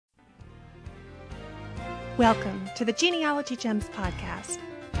Welcome to the Genealogy Gems podcast,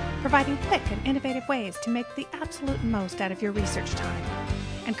 providing quick and innovative ways to make the absolute most out of your research time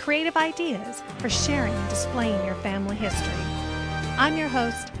and creative ideas for sharing and displaying your family history. I'm your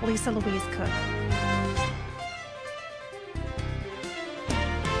host, Louise Cooke.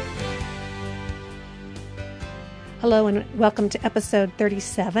 Hello and welcome to episode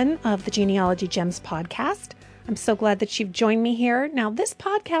 37 of the Genealogy Gems podcast. I'm so glad that you've joined me here. Now, this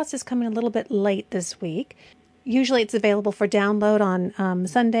podcast is coming a little bit late this week. Usually it's available for download on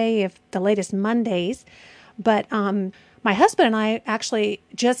Sunday, if the latest Mondays. But my husband and I actually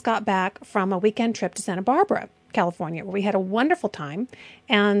just got back from a weekend trip to Santa Barbara, California, where we had a wonderful time.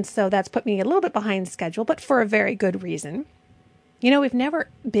 And so that's put me a little bit behind schedule, but for a very good reason. You know, we've never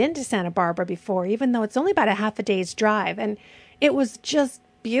been to Santa Barbara before, even though it's only about a half a day's drive. And it was just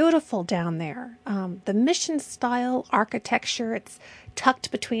beautiful down there. The mission-style architecture, it's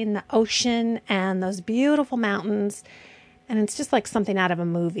tucked between the ocean and those beautiful mountains. And it's just like something out of a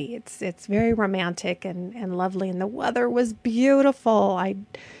movie. It's very romantic and lovely. And the weather was beautiful. I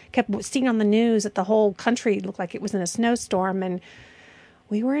kept seeing on the news that the whole country looked like it was in a snowstorm. And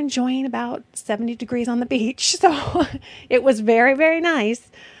we were enjoying about 70 degrees on the beach. So it was very, very nice.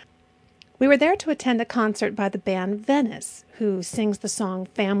 We were there to attend a concert by the band Venice, who sings the song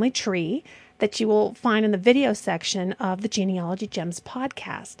Family Tree that you will find in the video section of the Genealogy Gems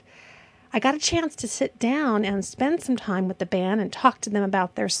podcast. I got a chance to sit down and spend some time with the band and talk to them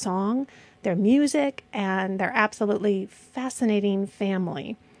about their song, their music, and their absolutely fascinating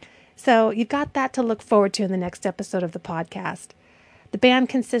family. So you've got that to look forward to in the next episode of the podcast. The band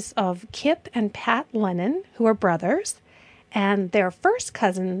consists of Kip and Pat Lennon, who are brothers, and their first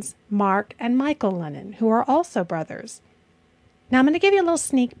cousins, Mark and Michael Lennon, who are also brothers. Now I'm going to give you a little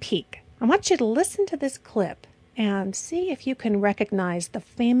sneak peek. I want you to listen to this clip and see if you can recognize the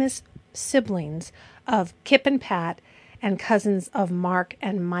famous siblings of Kip and Pat and cousins of Mark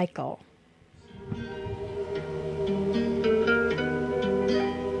and Michael.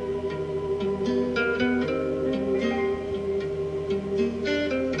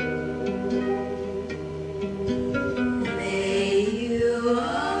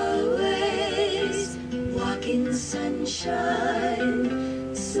 Sunshine,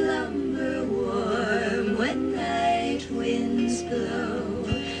 slumber warm when night winds blow.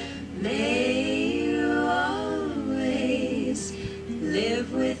 May you always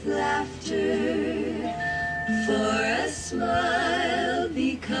live with laughter, for a smile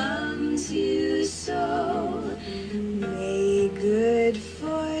becomes you so. May good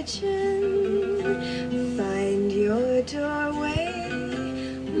fortune find your doorway.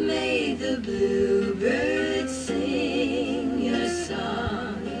 May the bluebirds sing your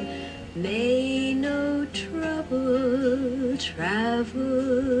song. May no trouble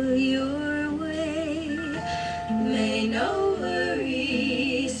travel your way. May no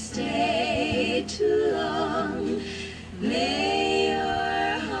worry stay too long. May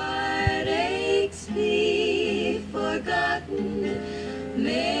your heartaches be forgotten.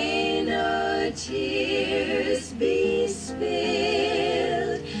 May no tears be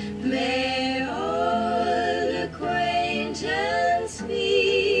spilled. May old acquaintance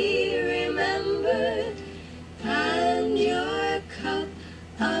be remembered, and your cup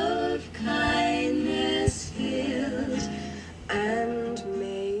of kindness filled, and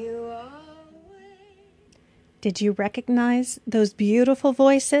may you always... Did you recognize those beautiful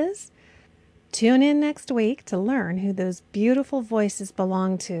voices? Tune in next week to learn who those beautiful voices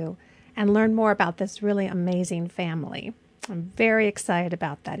belong to and learn more about this really amazing family. I'm very excited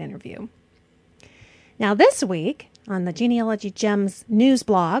about that interview. Now this week on the Genealogy Gems News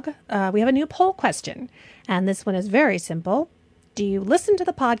Blog, we have a new poll question. And this one is very simple. Do you listen to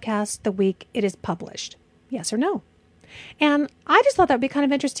the podcast the week it is published? Yes or no? And I just thought that would be kind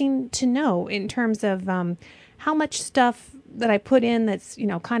of interesting to know in terms of how much stuff that I put in that's,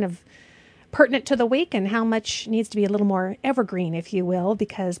 kind of pertinent to the week and how much needs to be a little more evergreen, if you will,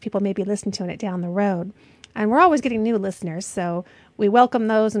 because people may be listening to it down the road. And we're always getting new listeners, so we welcome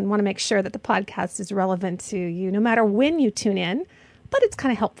those and want to make sure that the podcast is relevant to you no matter when you tune in. But it's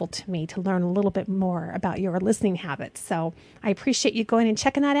kind of helpful to me to learn a little bit more about your listening habits. So I appreciate you going and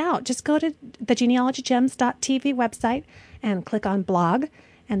checking that out. Just go to the genealogygems.tv website and click on blog,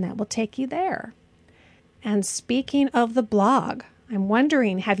 and that will take you there. And speaking of the blog, I'm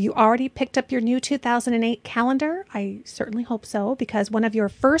wondering, have you already picked up your new 2008 calendar? I certainly hope so, because one of your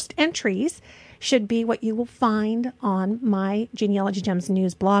first entries should be what you will find on my Genealogy Gems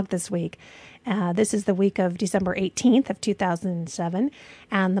News blog this week. This is the week of December 18th of 2007,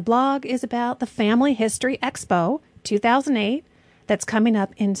 and the blog is about the Family History Expo 2008 that's coming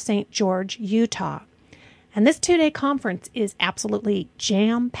up in St. George, Utah. And this 2-day conference is absolutely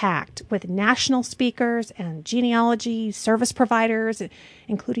jam-packed with national speakers and genealogy service providers,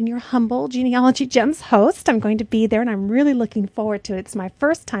 including your humble Genealogy Gems host. I'm going to be there, and I'm really looking forward to it. It's my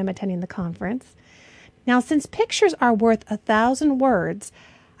first time attending the conference. Now, since pictures are worth 1,000 words,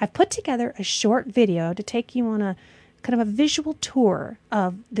 I've put together a short video to take you on a kind of a visual tour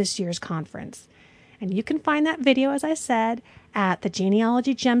of this year's conference. And you can find that video, as I said, at the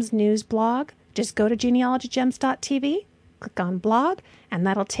Genealogy Gems News Blog. Just go to genealogygems.tv, click on blog, and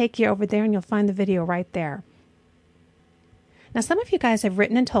that'll take you over there, and you'll find the video right there. Now, some of you guys have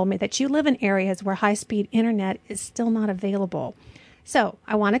written and told me that you live in areas where high-speed internet is still not available. So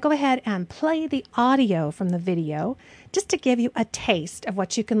I want to go ahead and play the audio from the video just to give you a taste of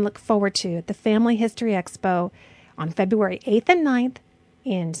what you can look forward to at the Family History Expo on February 8th and 9th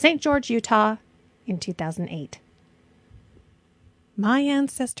in St. George, Utah in 2008. My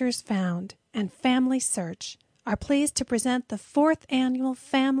Ancestors Found and Family Search are pleased to present the 4th Annual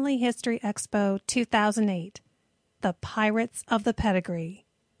Family History Expo 2008, The Pirates of the Pedigree.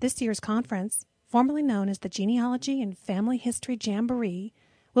 This year's conference, formerly known as the Genealogy and Family History Jamboree,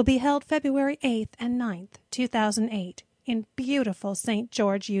 will be held February 8th and 9th, 2008, in beautiful St.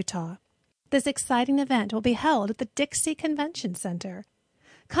 George, Utah. This exciting event will be held at the Dixie Convention Center.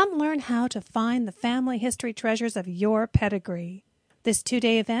 Come learn how to find the family history treasures of your pedigree. This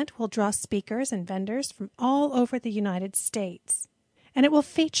 2-day event will draw speakers and vendors from all over the United States. And it will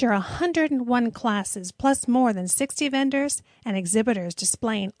feature 101 classes, plus more than 60 vendors and exhibitors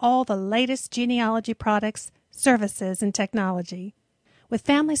displaying all the latest genealogy products, services, and technology. With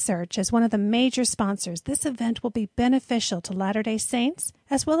Family Search as one of the major sponsors, this event will be beneficial to Latter-day Saints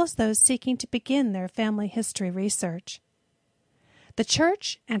as well as those seeking to begin their family history research. The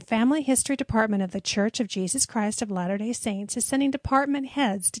Church and Family History Department of the Church of Jesus Christ of Latter-day Saints is sending department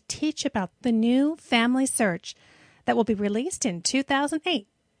heads to teach about the new Family Search that will be released in 2008.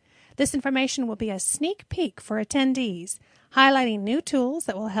 This information will be a sneak peek for attendees, highlighting new tools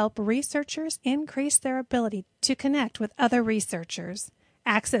that will help researchers increase their ability to connect with other researchers,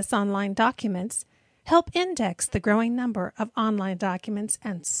 access online documents, help index the growing number of online documents,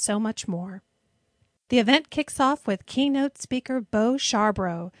 and so much more. The event kicks off with keynote speaker Bo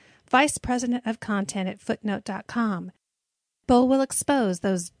Charbrough, Vice President of Content at Footnote.com. Bo will expose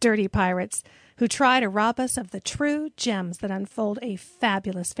those dirty pirates who try to rob us of the true gems that unfold a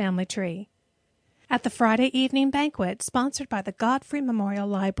fabulous family tree. At the Friday evening banquet, sponsored by the Godfrey Memorial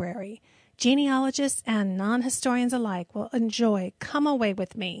Library, genealogists and non-historians alike will enjoy Come Away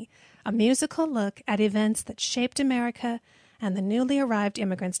With Me, a musical look at events that shaped America and the newly arrived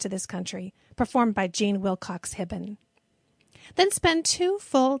immigrants to this country, performed by Jean Wilcox Hibben. Then spend 2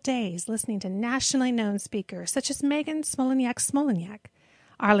 full days listening to nationally known speakers such as Megan Smoleniak,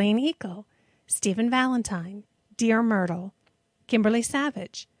 Arlene Eagle, Stephen Valentine, Dear Myrtle, Kimberly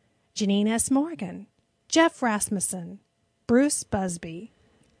Savage, Janine S. Morgan, Jeff Rasmussen, Bruce Busby,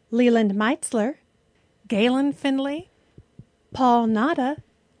 Leland Meitzler, Galen Findley, Paul Nada,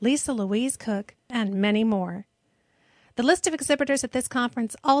 Lisa Louise Cooke, and many more. The list of exhibitors at this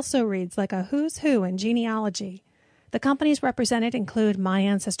conference also reads like a who's who in genealogy. The companies represented include My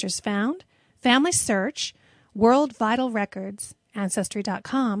Ancestors Found, Family Search, World Vital Records,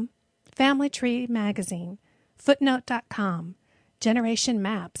 Ancestry.com, Family Tree Magazine, Footnote.com, Generation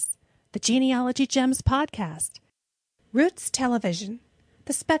Maps, the Genealogy Gems Podcast, Roots Television,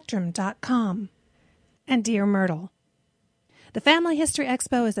 TheSpectrum.com, and Dear Myrtle. The Family History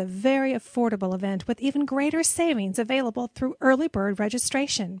Expo is a very affordable event with even greater savings available through early bird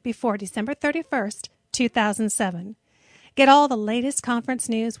registration before December 31st, 2007. Get all the latest conference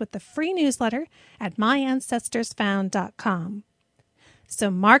news with the free newsletter at MyAncestorsFound.com.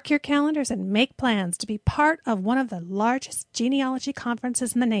 So mark your calendars and make plans to be part of one of the largest genealogy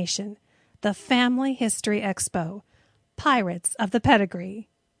conferences in the nation, the Family History Expo, Pirates of the Pedigree.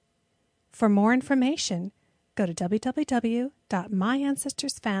 For more information, go to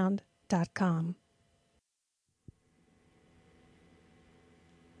www.myancestorsfound.com.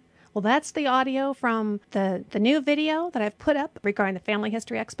 Well, that's the audio from the new video that I've put up regarding the Family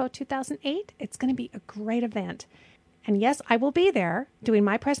History Expo 2008. It's going to be a great event. And yes, I will be there doing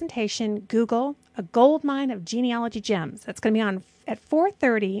my presentation, Google, A Goldmine of Genealogy Gems. That's going to be on at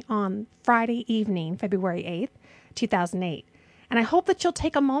 4:30 on Friday evening, February 8th, 2008. And I hope that you'll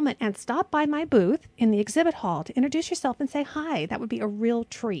take a moment and stop by my booth in the exhibit hall to introduce yourself and say hi. That would be a real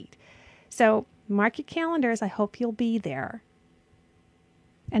treat. So mark your calendars. I hope you'll be there.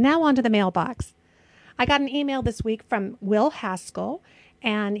 And now on to the mailbox. I got an email this week from Will Haskell,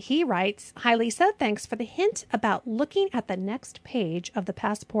 and he writes, "Hi, Lisa. Thanks for the hint about looking at the next page of the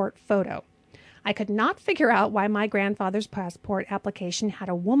passport photo. I could not figure out why my grandfather's passport application had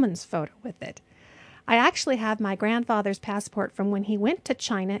a woman's photo with it. I actually have my grandfather's passport from when he went to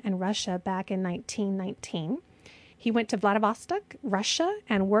China and Russia back in 1919. He went to Vladivostok, Russia,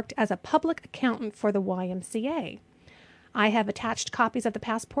 and worked as a public accountant for the YMCA. I have attached copies of the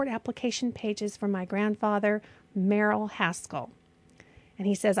passport application pages for my grandfather, Merrill Haskell. And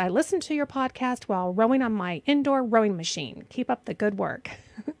he says, I listened to your podcast while rowing on my indoor rowing machine. Keep up the good work.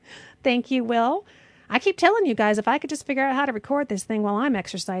 Thank you, Will. I keep telling you guys, if I could just figure out how to record this thing while I'm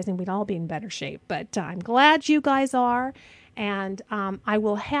exercising, we'd all be in better shape. But I'm glad you guys are. And I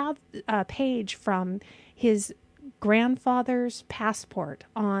will have a page from his grandfather's passport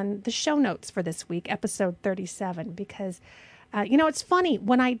on the show notes for this week, episode 37, because, it's funny.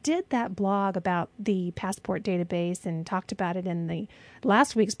 When I did that blog about the passport database and talked about it in the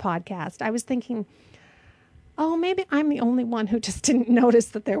last week's podcast, I was thinking, oh, maybe I'm the only one who just didn't notice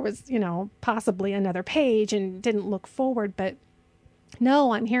that there was, possibly another page and didn't look forward. But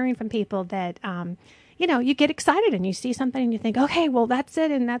no, I'm hearing from people that, you get excited and you see something and you think, okay, well, that's it.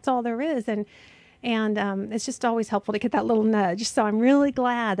 And that's all there is. And it's just always helpful to get that little nudge. So I'm really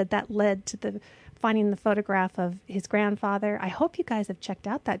glad that led to finding the photograph of his grandfather. I hope you guys have checked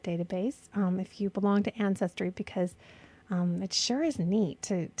out that database if you belong to Ancestry, because it sure is neat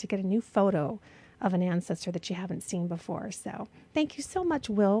to get a new photo of an ancestor that you haven't seen before. So thank you so much,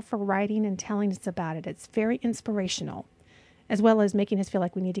 Will, for writing and telling us about it. It's very inspirational, as well as making us feel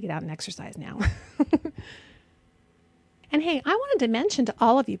like we need to get out and exercise now. And hey, I wanted to mention to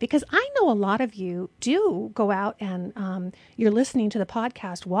all of you, because I know a lot of you do go out and you're listening to the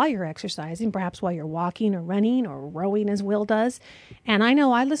podcast while you're exercising, perhaps while you're walking or running or rowing, as Will does. And I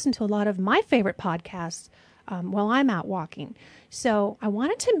know I listen to a lot of my favorite podcasts while I'm out walking. So I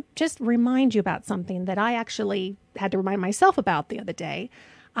wanted to just remind you about something that I actually had to remind myself about the other day.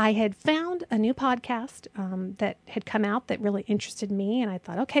 I had found a new podcast that had come out that really interested me, and I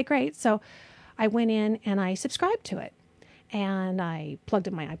thought, okay, great. So I went in and I subscribed to it. And I plugged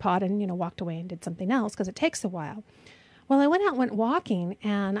in my iPod and, walked away and did something else because it takes a while. Well, I went walking,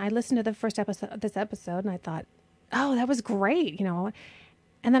 and I listened to the first episode of this episode, and I thought, oh, that was great, And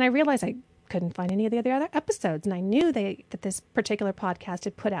then I realized I couldn't find any of the other episodes, and I knew that this particular podcast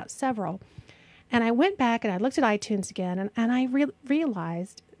had put out several. And I went back and I looked at iTunes again, and I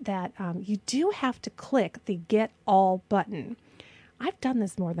realized that you do have to click the Get All button. I've done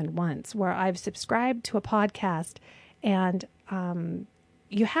this more than once, where I've subscribed to a podcast, and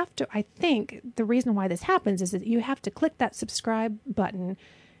you have to, I think the reason why this happens is that you have to click that subscribe button,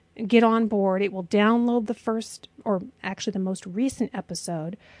 get on board. It will download the first, or actually the most recent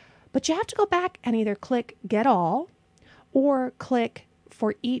episode, but you have to go back and either click Get All or click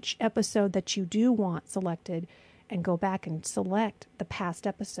for each episode that you do want selected and go back and select the past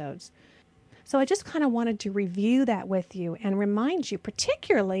episodes. So I just kind of wanted to review that with you and remind you,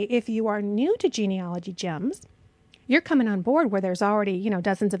 particularly if you are new to Genealogy Gems, you're coming on board where there's already,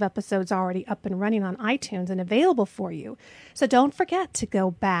 dozens of episodes already up and running on iTunes and available for you. So don't forget to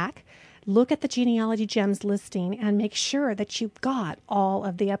go back, look at the Genealogy Gems listing, and make sure that you've got all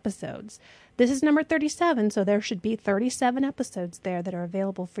of the episodes. This is number 37, so there should be 37 episodes there that are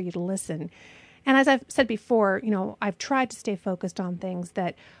available for you to listen. And as I've said before, I've tried to stay focused on things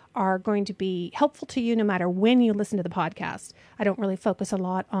that are going to be helpful to you no matter when you listen to the podcast. I don't really focus a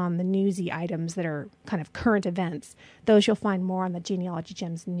lot on the newsy items that are kind of current events. Those you'll find more on the Genealogy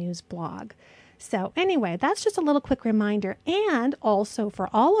Gems News Blog. So anyway, that's just a little quick reminder. And also for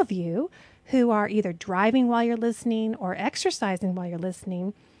all of you who are either driving while you're listening or exercising while you're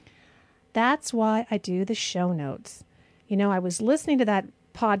listening, that's why I do the show notes. I was listening to that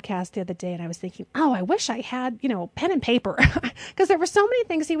podcast the other day, and I was thinking, oh, I wish I had, pen and paper, because there were so many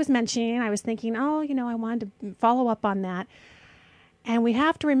things he was mentioning. I was thinking, oh, I wanted to follow up on that. And we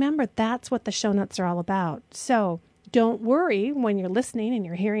have to remember that's what the show notes are all about. So don't worry when you're listening and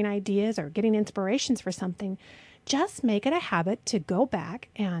you're hearing ideas or getting inspirations for something. Just make it a habit to go back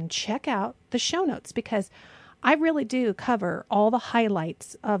and check out the show notes, because I really do cover all the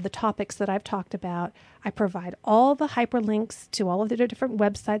highlights of the topics that I've talked about. I provide all the hyperlinks to all of the different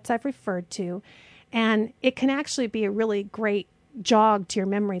websites I've referred to, and it can actually be a really great jog to your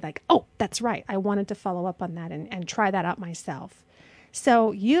memory, like, oh, that's right, I wanted to follow up on that and try that out myself.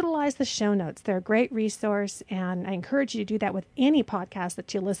 So utilize the show notes. They're a great resource, and I encourage you to do that with any podcast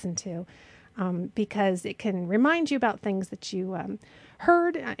that you listen to, because it can remind you about things that you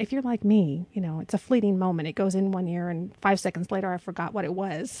heard. If you're like me, it's a fleeting moment. It goes in one ear and 5 seconds later I forgot what it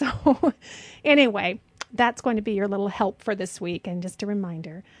was. So anyway, that's going to be your little help for this week, and just a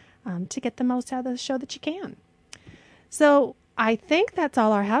reminder to get the most out of the show that you can. So I think that's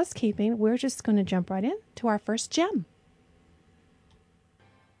all our housekeeping. We're just going to jump right in to our first gem.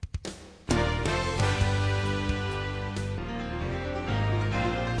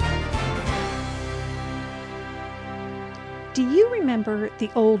 Do you remember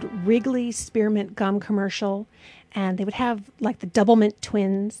the old Wrigley Spearmint Gum commercial? And they would have like the Double Mint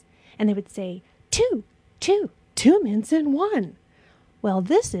twins, and they would say, two mints in one. Well,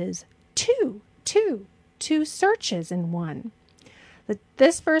 this is two searches in one.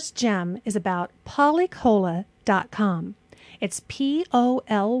 This first gem is about polycola.com. It's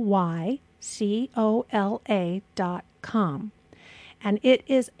polycola.com. And it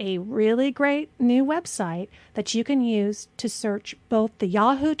is a really great new website that you can use to search both the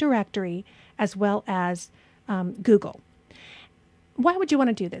Yahoo directory as well as Google. Why would you want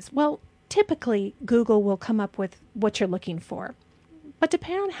to do this? Well, typically Google will come up with what you're looking for. But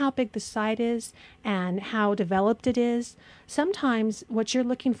depending on how big the site is and how developed it is, sometimes what you're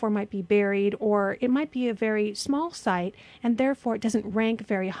looking for might be buried, or it might be a very small site and therefore it doesn't rank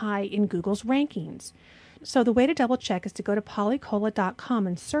very high in Google's rankings. So the way to double check is to go to polycola.com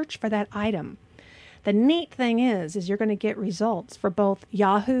and search for that item. The neat thing is you're going to get results for both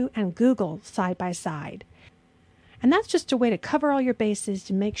Yahoo and Google side by side. And that's just a way to cover all your bases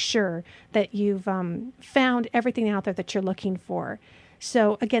to make sure that you've found everything out there that you're looking for.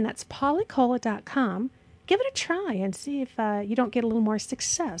 So again, that's polycola.com. Give it a try and see if you don't get a little more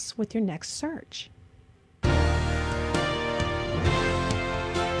success with your next search.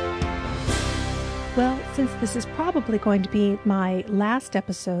 Well, since this is probably going to be my last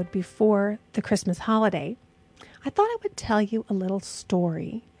episode before the Christmas holiday, I thought I would tell you a little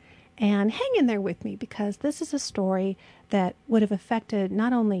story. And hang in there with me, because this is a story that would have affected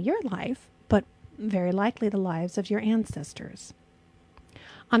not only your life, but very likely the lives of your ancestors.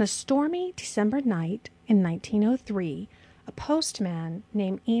 On a stormy December night in 1903, a postman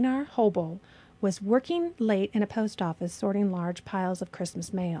named Einar Hobel was working late in a post office sorting large piles of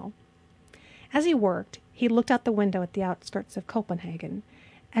Christmas mail. As he worked, he looked out the window at the outskirts of Copenhagen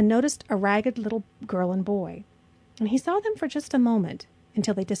and noticed a ragged little girl and boy, and he saw them for just a moment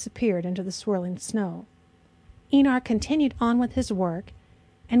until they disappeared into the swirling snow. Einar continued on with his work,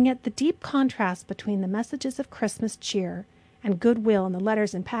 and yet the deep contrast between the messages of Christmas cheer and goodwill in the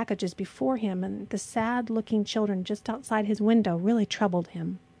letters and packages before him and the sad-looking children just outside his window really troubled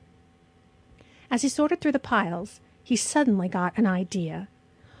him. As he sorted through the piles, he suddenly got an idea.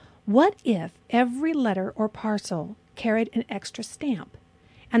 What if every letter or parcel carried an extra stamp,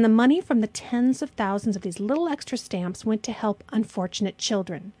 and the money from the tens of thousands of these little extra stamps went to help unfortunate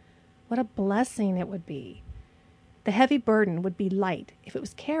children? What a blessing it would be. The heavy burden would be light if it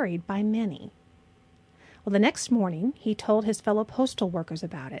was carried by many. Well, the next morning, he told his fellow postal workers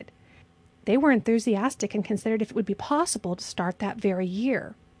about it. They were enthusiastic and considered if it would be possible to start that very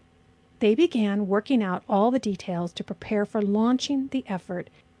year. They began working out all the details to prepare for launching the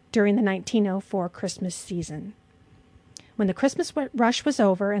effort during the 1904 Christmas season. When the Christmas rush was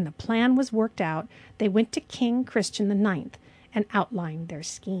over and the plan was worked out, they went to King Christian IX and outlined their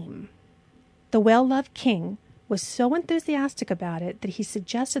scheme. The well-loved king was so enthusiastic about it that he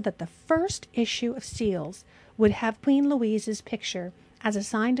suggested that the first issue of seals would have Queen Louise's picture as a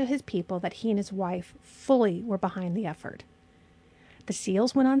sign to his people that he and his wife fully were behind the effort. The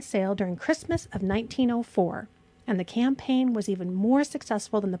seals went on sale during Christmas of 1904, and the campaign was even more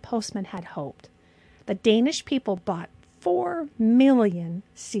successful than the postman had hoped. The Danish people bought 4 million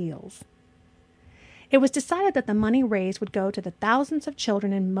seals. It was decided that the money raised would go to the thousands of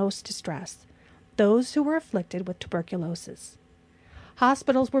children in most distress, those who were afflicted with tuberculosis.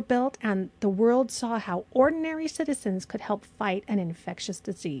 Hospitals were built, and the world saw how ordinary citizens could help fight an infectious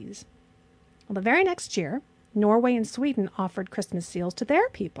disease. Well, the very next year, Norway and Sweden offered Christmas seals to their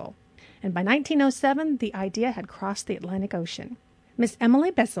people, and by 1907, the idea had crossed the Atlantic Ocean. Miss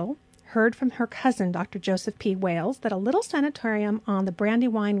Emily Bissell heard from her cousin, Dr. Joseph P. Wales, that a little sanitarium on the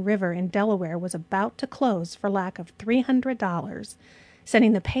Brandywine River in Delaware was about to close for lack of $300,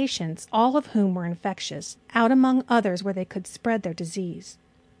 sending the patients, all of whom were infectious, out among others where they could spread their disease.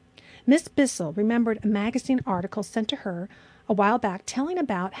 Miss Bissell remembered a magazine article sent to her a while back telling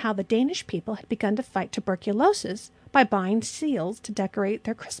about how the Danish people had begun to fight tuberculosis by buying seals to decorate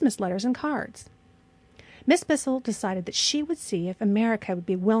their Christmas letters and cards. Miss Bissell decided that she would see if America would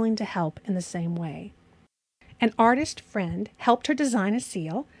be willing to help in the same way. An artist friend helped her design a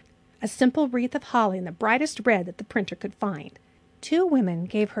seal, a simple wreath of holly in the brightest red that the printer could find. 2 women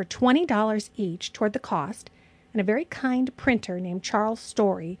gave her $20 each toward the cost, and a very kind printer named Charles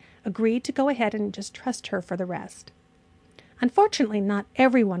Story agreed to go ahead and just trust her for the rest. Unfortunately, not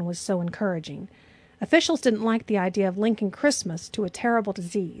everyone was so encouraging. Officials didn't like the idea of linking Christmas to a terrible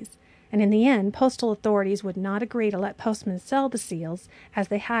disease, and in the end, postal authorities would not agree to let postmen sell the seals as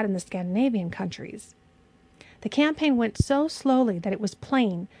they had in the Scandinavian countries. The campaign went so slowly that it was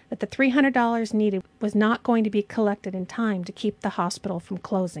plain that the $300 needed was not going to be collected in time to keep the hospital from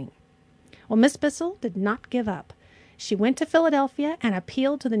closing. Well, Miss Bissell did not give up. She went to Philadelphia and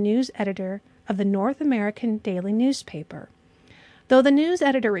appealed to the news editor of the North American daily newspaper. Though the news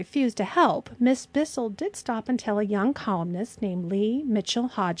editor refused to help, Miss Bissell did stop and tell a young columnist named Lee Mitchell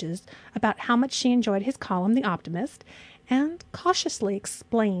Hodges about how much she enjoyed his column, The Optimist, and cautiously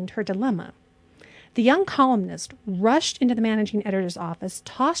explained her dilemma. The young columnist rushed into the managing editor's office,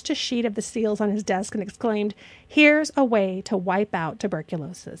 tossed a sheet of the seals on his desk, and exclaimed, "Here's a way to wipe out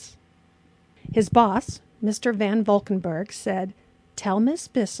tuberculosis." His boss, Mr. Van Valkenburg, said, "Tell Miss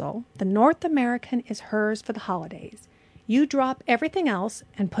Bissell the North American is hers for the holidays. You drop everything else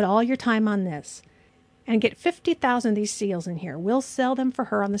and put all your time on this. And get 50,000 of these seals in here. We'll sell them for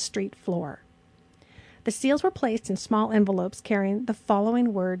her on the street floor." The seals were placed in small envelopes carrying the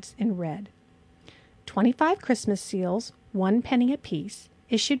following words in red: 25 Christmas seals, 1 penny apiece,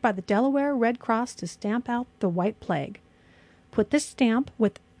 issued by the Delaware Red Cross to stamp out the White Plague. Put this stamp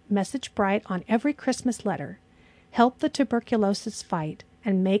with message bright on every Christmas letter. Help the tuberculosis fight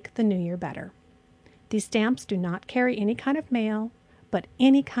and make the New Year better. These stamps do not carry any kind of mail, but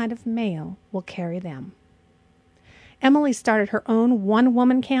any kind of mail will carry them. Emily started her own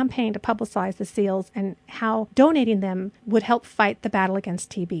one-woman campaign to publicize the seals and how donating them would help fight the battle against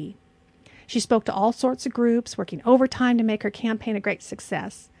TB. She spoke to all sorts of groups, working overtime to make her campaign a great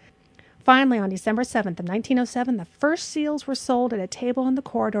success. Finally, on December 7th of 1907, the first seals were sold at a table in the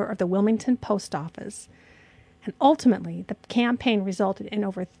corridor of the Wilmington Post Office. And ultimately, the campaign resulted in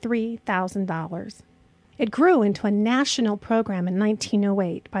over $3,000. It grew into a national program in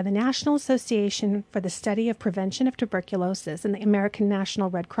 1908 by the National Association for the Study of Prevention of Tuberculosis and the American National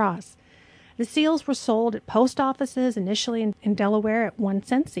Red Cross. The seals were sold at post offices initially in Delaware at 1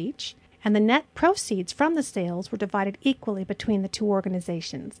 cent each, and the net proceeds from the sales were divided equally between the two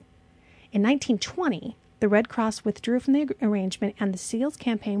organizations. In 1920, the Red Cross withdrew from the arrangement, and the seals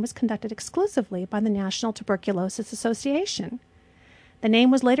campaign was conducted exclusively by the National Tuberculosis Association. The name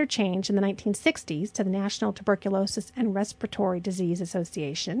was later changed in the 1960s to the National Tuberculosis and Respiratory Disease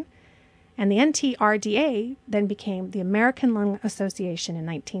Association, and the NTRDA then became the American Lung Association in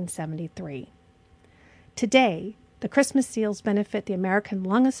 1973. Today, the Christmas seals benefit the American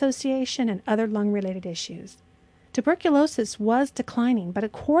Lung Association and other lung-related issues. Tuberculosis was declining, but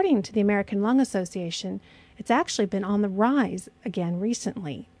according to the American Lung Association, it's actually been on the rise again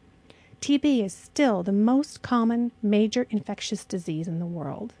recently. TB is still the most common major infectious disease in the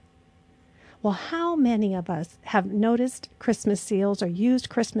world. Well, how many of us have noticed Christmas seals or used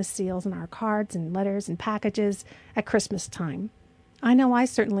Christmas seals in our cards and letters and packages at Christmas time? I know I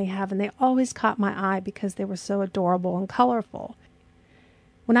certainly have, and they always caught my eye because they were so adorable and colorful.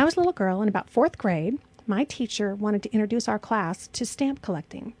 When I was a little girl in about 4th grade, my teacher wanted to introduce our class to stamp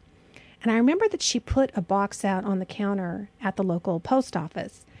collecting. And I remember that she put a box out on the counter at the local post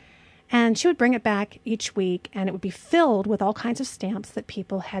office. And she would bring it back each week, and it would be filled with all kinds of stamps that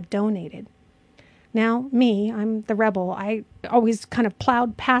people had donated. Now, me, I'm the rebel. I always kind of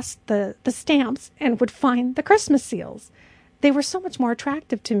plowed past the stamps and would find the Christmas seals. They were so much more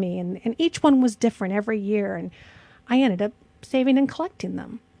attractive to me, and each one was different every year, and I ended up saving and collecting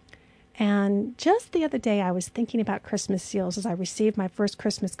them. And just the other day, I was thinking about Christmas seals as I received my first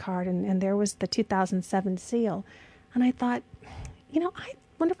Christmas card, and there was the 2007 seal. And I thought, I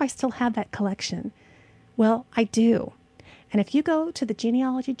wonder if I still have that collection. Well, I do. And if you go to the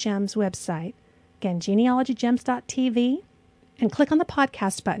Genealogy Gems website, again, genealogygems.tv, and click on the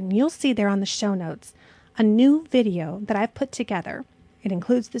podcast button, you'll see there on the show notes a new video that I've put together. It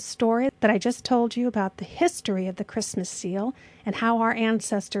includes the story that I just told you about the history of the Christmas seal and how our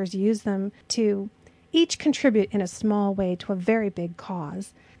ancestors used them to each contribute in a small way to a very big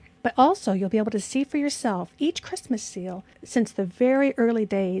cause. But also, you'll be able to see for yourself each Christmas seal since the very early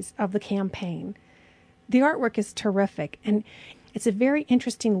days of the campaign. The artwork is terrific, and it's a very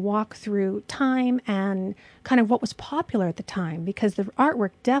interesting walk through time and kind of what was popular at the time, because the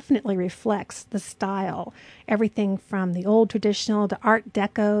artwork definitely reflects the style. Everything from the old traditional to Art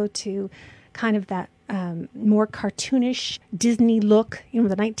Deco to kind of that more cartoonish Disney look, the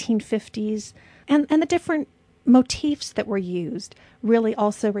 1950s, and the different motifs that were used really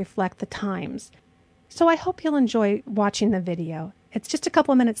also reflect the times. So I hope you'll enjoy watching the video. It's just a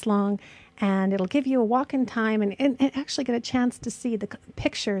couple of minutes long, and it'll give you a walk in time and actually get a chance to see the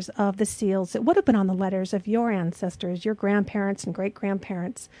pictures of the seals that would have been on the letters of your ancestors, your grandparents and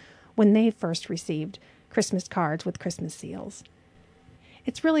great-grandparents, when they first received Christmas cards with Christmas seals.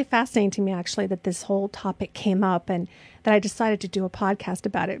 It's really fascinating to me, actually, that this whole topic came up and that I decided to do a podcast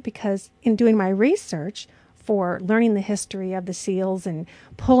about it, because in doing my research for learning the history of the seals and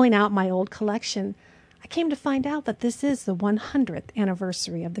pulling out my old collection, I came to find out that this is the 100th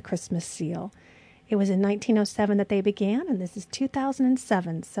anniversary of the Christmas seal. It was in 1907 that they began, and this is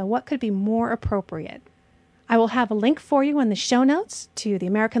 2007, so what could be more appropriate? I will have a link for you in the show notes to the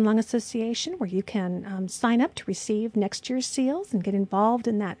American Lung Association, where you can sign up to receive next year's seals and get involved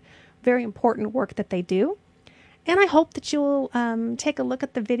in that very important work that they do. And I hope that you'll take a look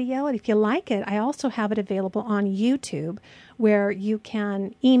at the video, and if you like it, I also have it available on YouTube, where you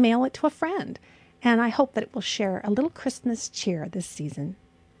can email it to a friend. And I hope that it will share a little Christmas cheer this season.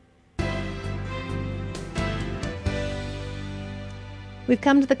 We've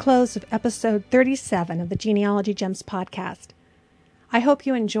come to the close of episode 37 of the Genealogy Gems podcast. I hope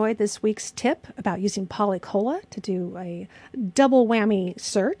you enjoyed this week's tip about using Polycola to do a double whammy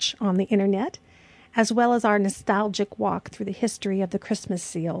search on the internet, as well as our nostalgic walk through the history of the Christmas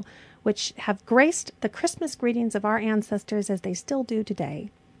seal, which have graced the Christmas greetings of our ancestors as they still do today.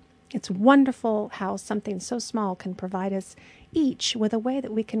 It's wonderful how something so small can provide us each with a way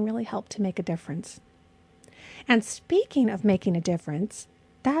that we can really help to make a difference. And speaking of making a difference,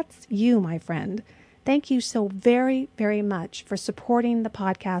 that's you, my friend. Thank you so very, very much for supporting the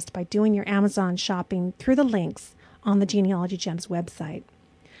podcast by doing your Amazon shopping through the links on the Genealogy Gems website.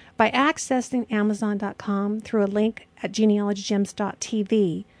 By accessing Amazon.com through a link at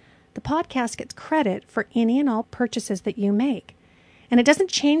genealogygems.tv, the podcast gets credit for any and all purchases that you make. And it doesn't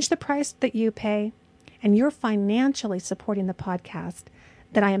change the price that you pay, and you're financially supporting the podcast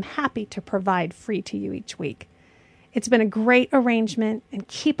that I am happy to provide free to you each week. It's been a great arrangement, and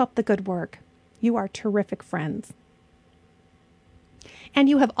keep up the good work. You are terrific friends. And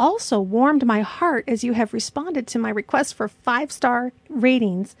you have also warmed my heart as you have responded to my request for 5-star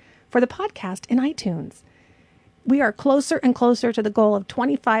ratings for the podcast in iTunes. We are closer and closer to the goal of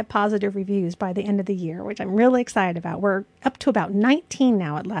 25 positive reviews by the end of the year, which I'm really excited about. We're up to about 19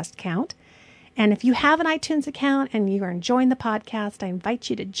 now at last count. And if you have an iTunes account and you are enjoying the podcast, I invite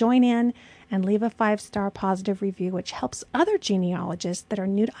you to join in and leave a 5-star positive review, which helps other genealogists that are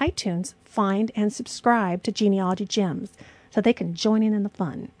new to iTunes find and subscribe to Genealogy Gems so they can join in the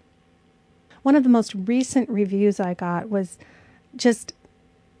fun. One of the most recent reviews I got was just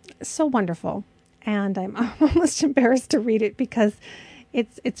so wonderful. And I'm almost embarrassed to read it because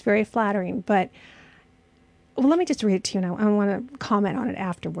it's very flattering. But well, let me just read it to you now. I want to comment on it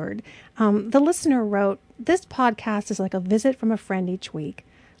afterward. The listener wrote, "This podcast is like a visit from a friend each week.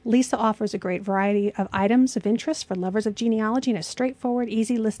 Lisa offers a great variety of items of interest for lovers of genealogy in a straightforward,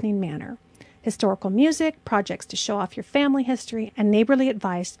 easy listening manner. Historical music, projects to show off your family history, and neighborly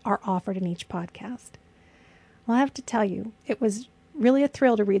advice are offered in each podcast." Well, I have to tell you, it was really a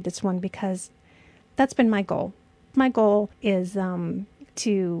thrill to read this one because that's been my goal. My goal is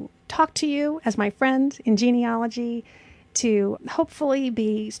to talk to you as my friend in genealogy, to hopefully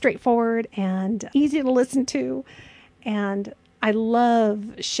be straightforward and easy to listen to. And I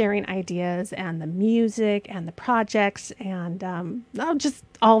love sharing ideas and the music and the projects and just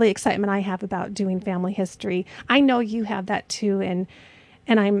all the excitement I have about doing family history. I know you have that too, and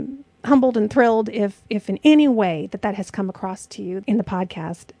I'm humbled and thrilled if in any way that has come across to you in the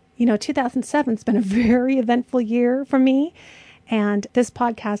podcast. You know, 2007 has been a very eventful year for me, and this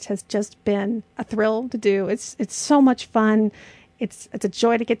podcast has just been a thrill to do. It's so much fun. It's a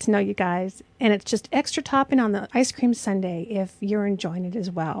joy to get to know you guys, and it's just extra topping on the ice cream sundae if you're enjoying it as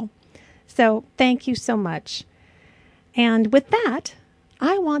well. So thank you so much. And with that,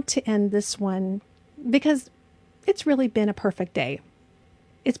 I want to end this one because it's really been a perfect day.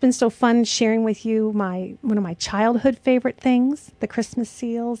 It's been so fun sharing with you one of my childhood favorite things, the Christmas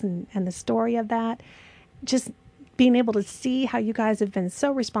seals and the story of that. Just being able to see how you guys have been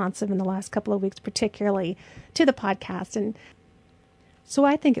so responsive in the last couple of weeks, particularly to the podcast. And so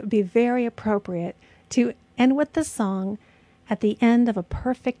I think it would be very appropriate to end with the song At the End of a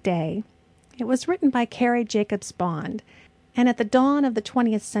Perfect Day. It was written by Carrie Jacobs Bond. And at the dawn of the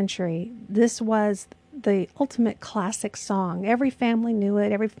 20th century, this was the ultimate classic song. Every family knew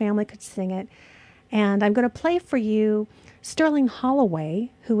it. Every family could sing it. And I'm going to play for you Sterling Holloway,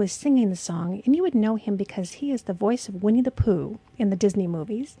 who was singing the song. And you would know him because he is the voice of Winnie the Pooh in the Disney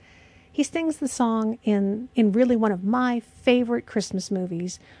movies. He sings the song in really one of my favorite Christmas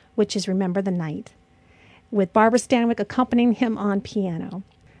movies, which is Remember the Night, with Barbara Stanwyck accompanying him on piano.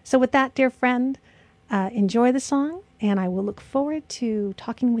 So with that, dear friend, enjoy the song, and I will look forward to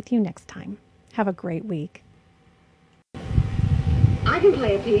talking with you next time. Have a great week. I can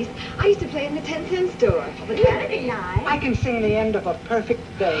play a piece. I used to play in the 10-cent store. But that'd be nice. I can sing the end of A Perfect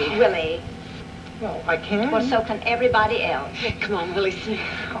Day. Willie. Well, I can. Well, so can everybody else. Come on, Willie, sing.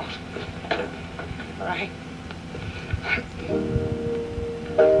 Oh. All right.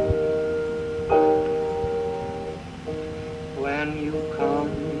 When you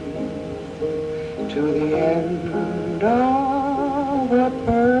come to the end of a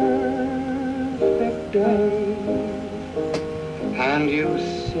perfect day, and you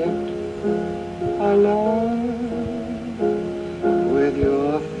sit alone with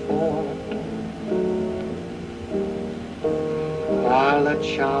your thought, while the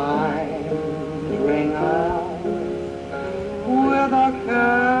chimes ring out with a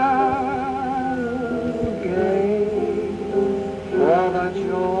carol gay, for the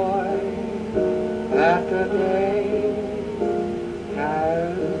joy that the day